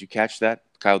 Dave, did you catch that?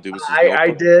 Kyle Dubas's notebook?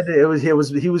 I did.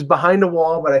 He was behind a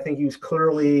wall, but I think he was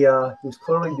clearly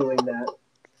doing that.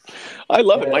 I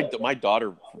love it. My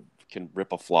daughter can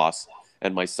rip a floss,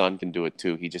 and my son can do it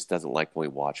too. He just doesn't like when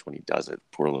we watch when he does it.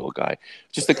 Poor little guy.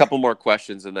 Just a couple more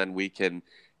questions, and then we can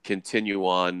continue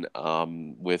on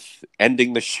with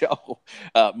ending the show.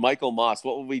 Michael Moss,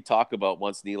 what will we talk about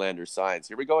once Nylander signs?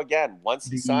 Here we go again. Once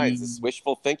he signs, this is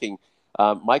wishful thinking.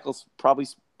 Michael's probably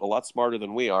a lot smarter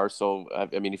than we are. So,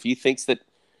 if he thinks that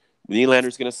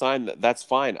Nylander's going to sign, that's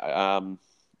fine.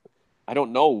 I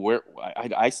don't know where.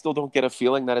 I still don't get a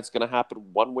feeling that it's going to happen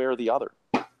one way or the other.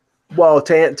 Well,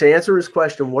 to answer his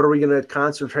question, what are we going to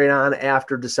concentrate on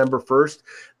after December 1st?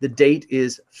 The date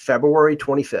is February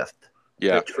 25th.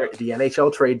 Yeah. The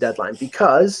NHL trade deadline.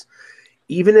 Because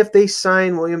even if they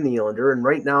sign William Nylander, and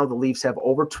right now the Leafs have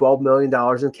over $12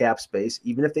 million in cap space,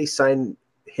 even if they sign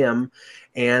him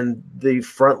and the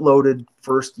front-loaded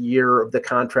first year of the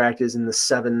contract is in the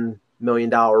 $7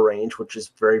 million range, which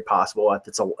is very possible if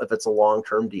it's a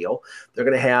long-term deal, they're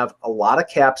going to have a lot of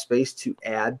cap space to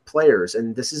add players.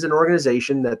 And this is an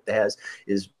organization that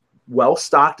is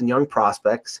well-stocked in young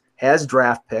prospects, has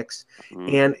draft picks,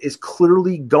 and is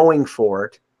clearly going for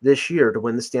it this year to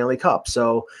win the Stanley Cup.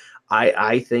 So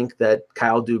I think that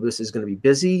Kyle Dubas is going to be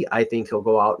busy. I think he'll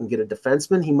go out and get a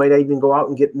defenseman. He might even go out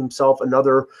and get himself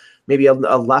another, maybe a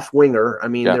left winger. I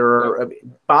mean,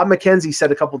 Bob McKenzie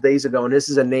said a couple of days ago, and this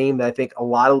is a name that I think a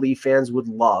lot of Leaf fans would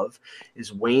love,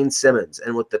 is Wayne Simmons.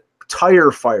 And with the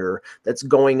tire fire that's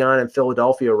going on in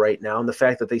Philadelphia right now, and the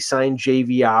fact that they signed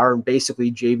JVR, and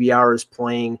basically JVR is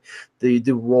playing the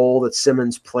role that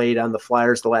Simmons played on the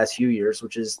Flyers the last few years,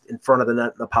 which is in front of the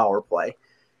net in the power play.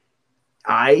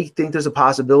 I think there's a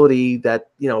possibility that,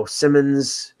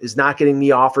 Simmons is not getting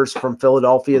the offers from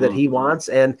Philadelphia that he wants,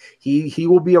 and he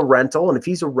will be a rental. And if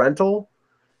he's a rental,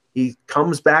 he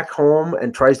comes back home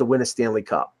and tries to win a Stanley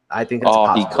Cup. I think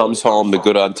it's he comes home, the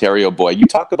good Ontario boy. You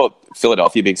talk about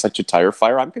Philadelphia being such a tire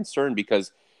fire. I'm concerned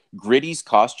because Gritty's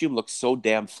costume looks so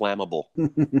damn flammable.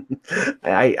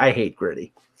 I hate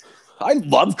Gritty. I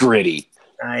love Gritty.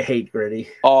 I hate Gritty.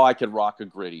 Oh, I could rock a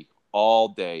Gritty all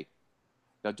day.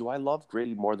 Now, do I love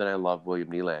Gritty more than I love William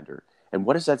Nylander? And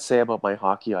what does that say about my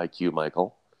hockey IQ,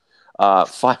 Michael?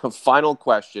 Final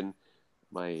question.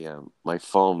 My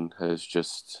phone has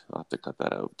just... I'll have to cut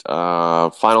that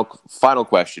out. Final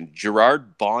question.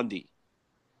 Gerard Bondy.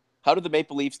 How did the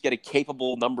Maple Leafs get a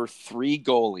capable number 3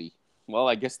 goalie? Well,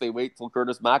 I guess they wait till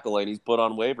Curtis McElhinney's put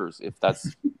on waivers, if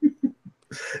that's...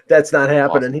 That's not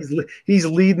happening. Awesome. He's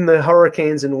leading the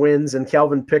Hurricanes in wins, and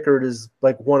Calvin Pickard is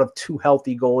like one of 2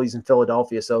 healthy goalies in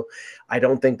Philadelphia. So I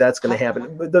don't think that's going to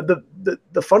happen.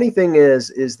 The funny thing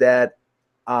is that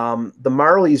the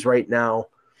Marlies right now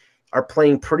are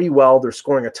playing pretty well. They're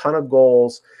scoring a ton of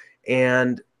goals,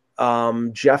 and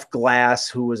Jeff Glass,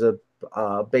 who was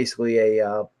basically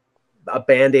a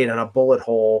Band-Aid on a bullet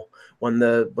hole when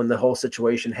the whole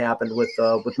situation happened with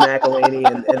McElhinney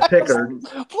and Pickard.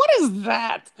 What is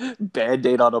that?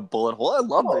 Band-Aid on a bullet hole.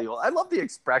 I love the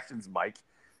expressions, Mike.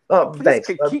 Oh, thanks.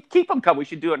 Keep them coming. We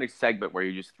should do a segment where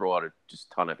you just throw out a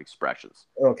ton of expressions.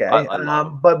 Okay.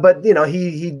 But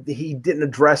he didn't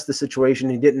address the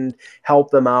situation. He didn't help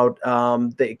them out.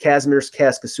 Kazimierz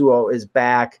Kaskasuo is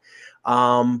back,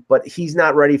 but he's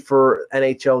not ready for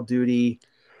NHL duty.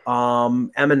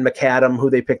 Eamon McAdam, who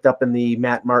they picked up in the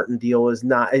Matt Martin deal, is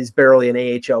barely an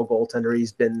AHL goaltender.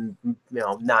 He's been,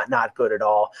 not good at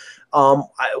all.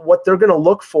 What they're going to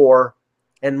look for,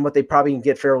 and what they probably can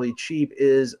get fairly cheap,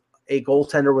 is a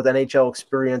goaltender with NHL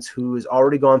experience who has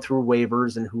already gone through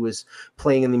waivers and who is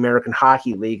playing in the American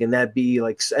Hockey League. And that'd be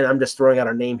like, and I'm just throwing out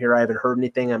a name here. I haven't heard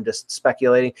anything. I'm just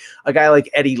speculating. A guy like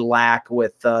Eddie Lack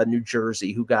with New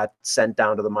Jersey, who got sent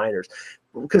down to the minors.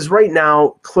 Because right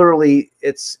now, clearly,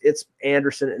 it's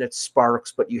Anderson and it's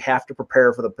Sparks, but you have to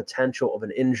prepare for the potential of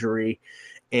an injury.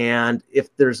 And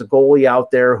if there's a goalie out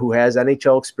there who has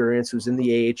NHL experience, who's in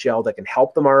the AHL, that can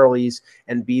help the Marlies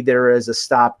and be there as a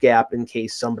stopgap in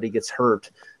case somebody gets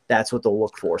hurt, that's what they'll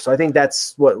look for. So I think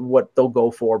that's what they'll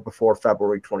go for before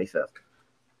February 25th.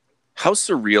 How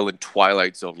surreal and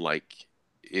Twilight Zone-like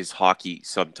is hockey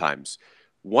sometimes?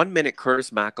 1 minute, Curtis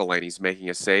McElhinney's making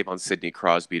a save on Sidney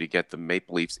Crosby to get the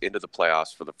Maple Leafs into the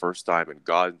playoffs for the first time in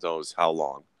God knows how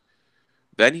long.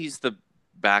 Then he's the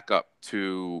backup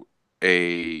to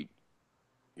a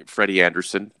Freddie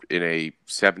Anderson in a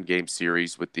 7-game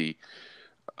series with the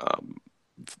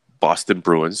Boston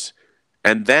Bruins.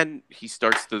 And then he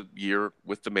starts the year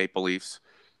with the Maple Leafs,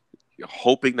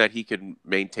 hoping that he can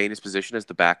maintain his position as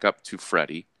the backup to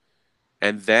Freddie.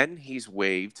 And then he's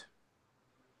waived.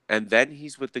 And then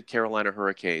he's with the Carolina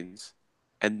Hurricanes.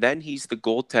 And then he's the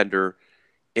goaltender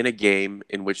in a game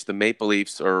in which the Maple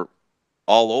Leafs are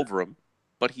all over him,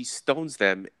 but he stones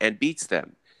them and beats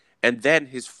them. And then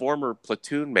his former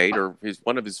platoon mate, or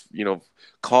one of his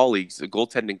colleagues,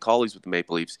 goaltending colleagues with the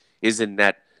Maple Leafs, is in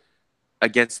net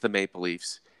against the Maple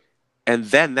Leafs. And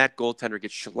then that goaltender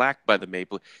gets shellacked by the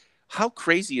Maple Leafs. How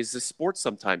crazy is this sport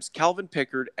sometimes? Calvin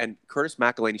Pickard and Curtis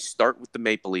McElhinney start with the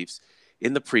Maple Leafs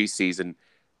in the preseason.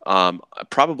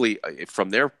 Probably from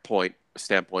their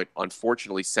standpoint,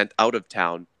 unfortunately sent out of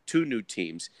town, 2 new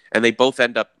teams, and they both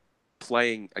end up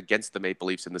playing against the Maple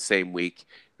Leafs in the same week,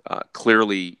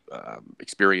 clearly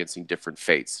experiencing different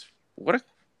fates. What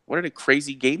a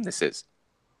crazy game this is.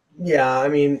 Yeah, I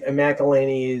mean,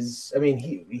 McElhinney is. I mean,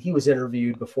 he was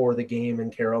interviewed before the game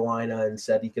in Carolina and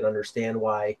said he could understand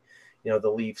why, the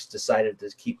Leafs decided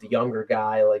to keep the younger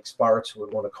guy like Sparks, who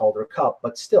would want to Calder Cup,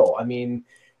 but still, I mean.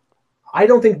 I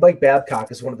don't think Mike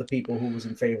Babcock is one of the people who was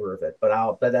in favor of it, but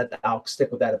I'll stick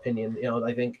with that opinion.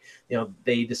 I think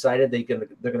they decided they're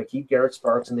going to keep Garrett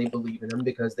Sparks, and they believe in him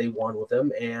because they won with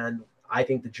him. And I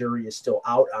think the jury is still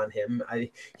out on him.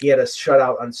 He had a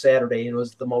shutout on Saturday, and it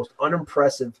was the most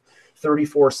unimpressive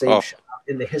 34 save shot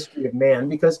in the history of man,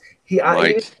 because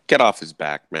Mike, get off his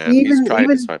back, man. Even, He's trying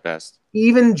his best.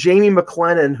 Even Jamie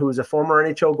McLennan, who is a former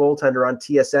NHL goaltender on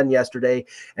TSN yesterday,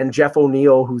 and Jeff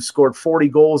O'Neill, who scored 40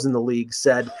 goals in the league,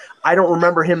 said, I don't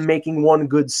remember him making one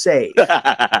good save.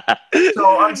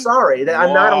 So I'm sorry.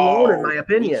 I'm not alone in my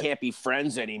opinion. We can't be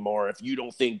friends anymore if you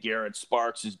don't think Garrett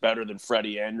Sparks is better than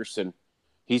Freddie Anderson.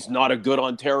 He's not a good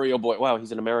Ontario boy. Wow,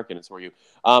 he's an American. It's for you.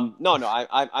 I'm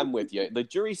with you. The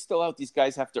jury's still out. These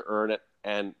guys have to earn it.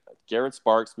 And Garrett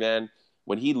Sparks, man,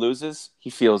 when he loses, he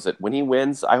feels it. When he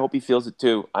wins, I hope he feels it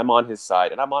too. I'm on his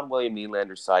side, and I'm on William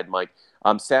Nylander's side, Mike.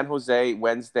 San Jose,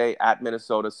 Wednesday, at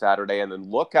Minnesota, Saturday, and then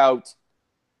look out,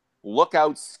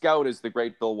 scout, as the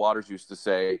great Bill Waters used to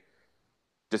say.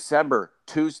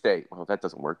 Tuesday,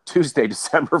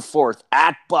 December 4th,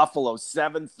 at Buffalo,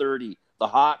 7:30, the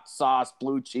Hot Sauce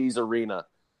Blue Cheese Arena.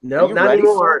 Nope, not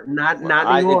anymore. Not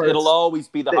anymore. It'll always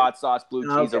be the Hot Sauce Blue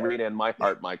Cheese Arena in my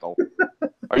heart, Michael.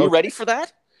 Are you ready for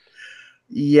that?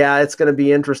 Yeah, it's going to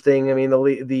be interesting. I mean,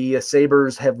 the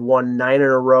Sabres have won 9 in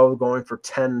a row, going for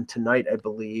 10 tonight, I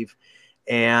believe,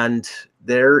 and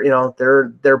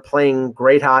they're playing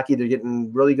great hockey. They're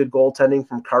getting really good goaltending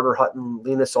from Carter Hutton,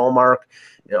 Linus Ullmark,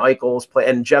 Eichel's play,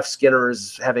 and Jeff Skinner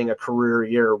is having a career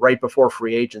year right before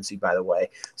free agency, by the way.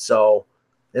 So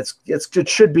it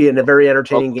should be a very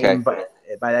entertaining game by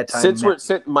that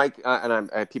time. Mike,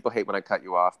 and people hate when I cut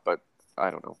you off, but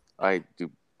I don't know. I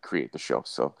do create the show,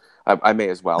 so I may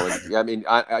as well. And, I mean,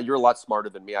 you're a lot smarter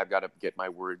than me. I've got to get my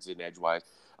words in edgewise.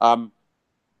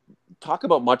 Talk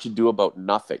about much ado about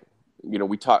nothing.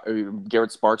 We talk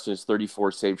Garrett Sparks and his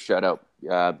 34 save shutout.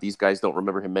 These guys don't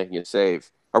remember him making a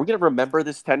save. Are we going to remember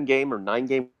this 10-game or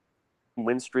 9-game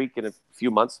win streak in a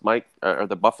few months, Mike? Are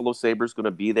the Buffalo Sabres going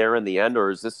to be there in the end, or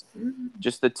is this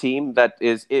just a team that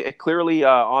is clearly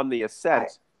on the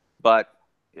ascent, but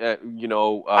I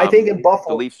think in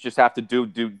Buffalo, the Leafs just have to do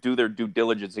their due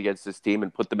diligence against this team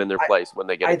and put them in their place when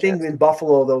they get. I think in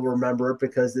Buffalo they'll remember it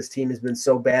because this team has been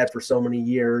so bad for so many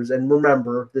years. And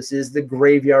remember, this is the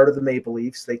graveyard of the Maple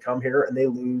Leafs. They come here and they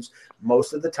lose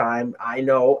most of the time. I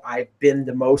know. I've been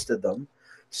to most of them.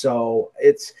 So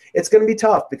it's going to be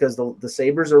tough because the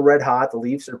Sabres are red hot. The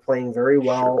Leafs are playing very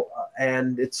well,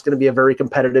 and it's going to be a very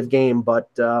competitive game. But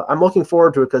I'm looking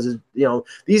forward to it because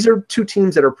these are two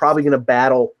teams that are probably going to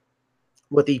battle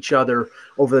with each other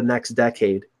over the next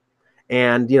decade.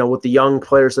 And with the young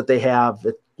players that they have,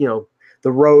 the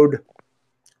road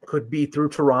could be through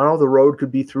Toronto, the road could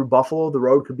be through Buffalo, the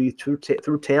road could be through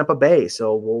Tampa Bay.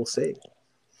 So we'll see.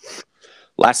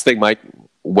 Last thing, Mike.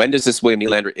 When does this William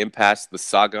Nylander impasse, the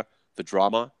saga, the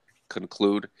drama,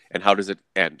 conclude, and how does it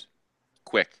end?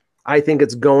 Quick. I think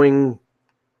it's going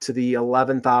to the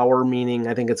 11th hour, meaning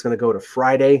I think it's going to go to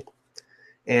Friday.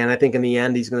 And I think in the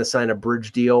end, he's going to sign a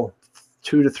bridge deal,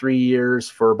 2 to 3 years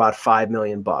for about $5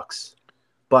 million.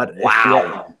 But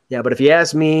wow. But if you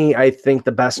ask me, I think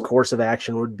the best course of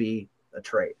action would be a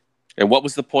trade. And what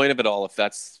was the point of it all if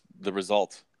that's the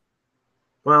result?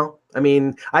 Well, I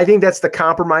mean, I think that's the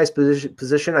compromise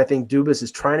position. I think Dubas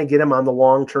is trying to get him on the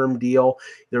long-term deal.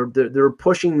 They're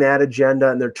pushing that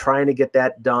agenda, and they're trying to get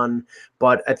that done.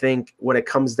 But I think when it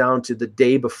comes down to the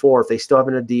day before, if they still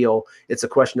haven't a deal, it's a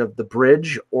question of the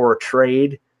bridge or a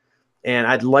trade. And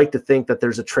I'd like to think that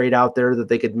there's a trade out there that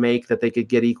they could make, that they could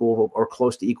get equal or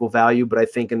close to equal value. But I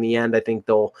think in the end, I think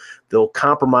they'll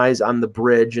compromise on the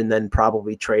bridge and then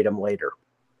probably trade him later.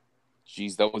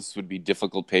 Geez, those would be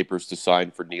difficult papers to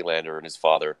sign for Nylander and his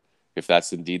father, if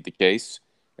that's indeed the case.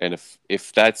 And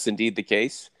if that's indeed the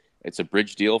case, it's a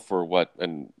bridge deal for what,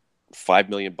 and $5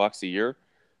 million a year.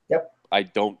 Yep. I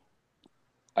don't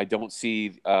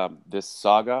see this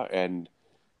saga and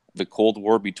the Cold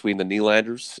War between the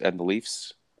Nylanders and the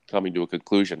Leafs coming to a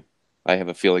conclusion. I have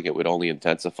a feeling it would only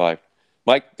intensify.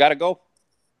 Mike, gotta go.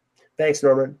 Thanks,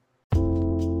 Norman.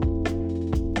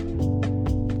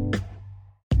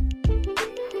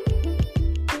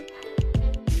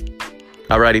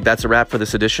 Alrighty, that's a wrap for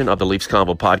this edition of the Leafs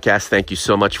Convo podcast. Thank you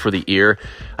so much for the ear.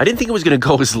 I didn't think it was going to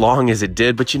go as long as it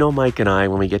did, but Mike and I,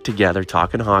 when we get together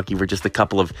talking hockey, we're just a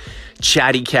couple of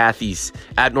chatty Cathys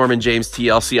at Norman James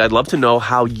TLC. I'd love to know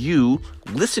how you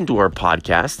listen to our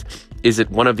podcast. Is it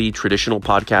one of the traditional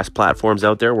podcast platforms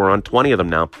out there? We're on 20 of them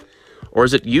now. Or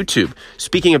is it YouTube?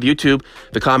 Speaking of YouTube,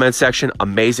 the comment section,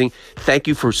 amazing. Thank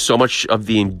you for so much of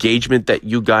the engagement that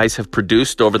you guys have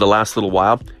produced over the last little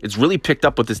while. It's really picked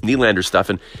up with this Nylander stuff.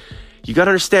 And you got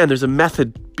to understand, there's a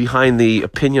method behind the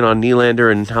opinion on Nylander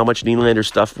and how much Nylander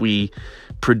stuff we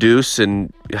produce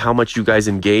and how much you guys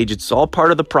engage. It's all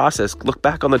part of the process. Look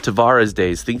back on the Tavares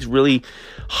days. Things really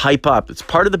hype up. It's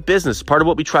part of the business, part of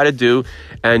what we try to do,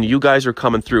 and you guys are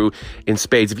coming through in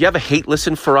spades. If you have a hate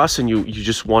listen for us and you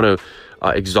just want to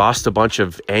exhaust a bunch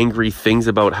of angry things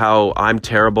about how I'm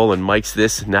terrible and Mike's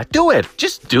this and that, do it.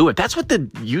 Just do it. That's what the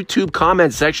YouTube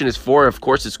comment section is for. Of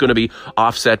course, it's going to be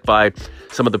offset by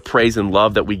some of the praise and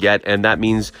love that we get, and that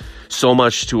means so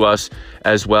much to us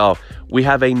as well. We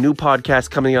have a new podcast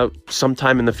coming out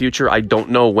sometime in the future. I don't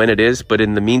know when it is, but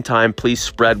in the meantime, please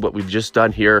spread what we've just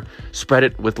done here. Spread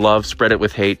it with love, spread it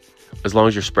with hate. As long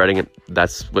as you're spreading it,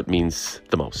 that's what means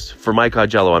the most. For Mike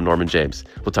Augello, I'm Norman James.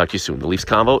 We'll talk to you soon. The Leafs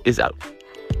Convo is out.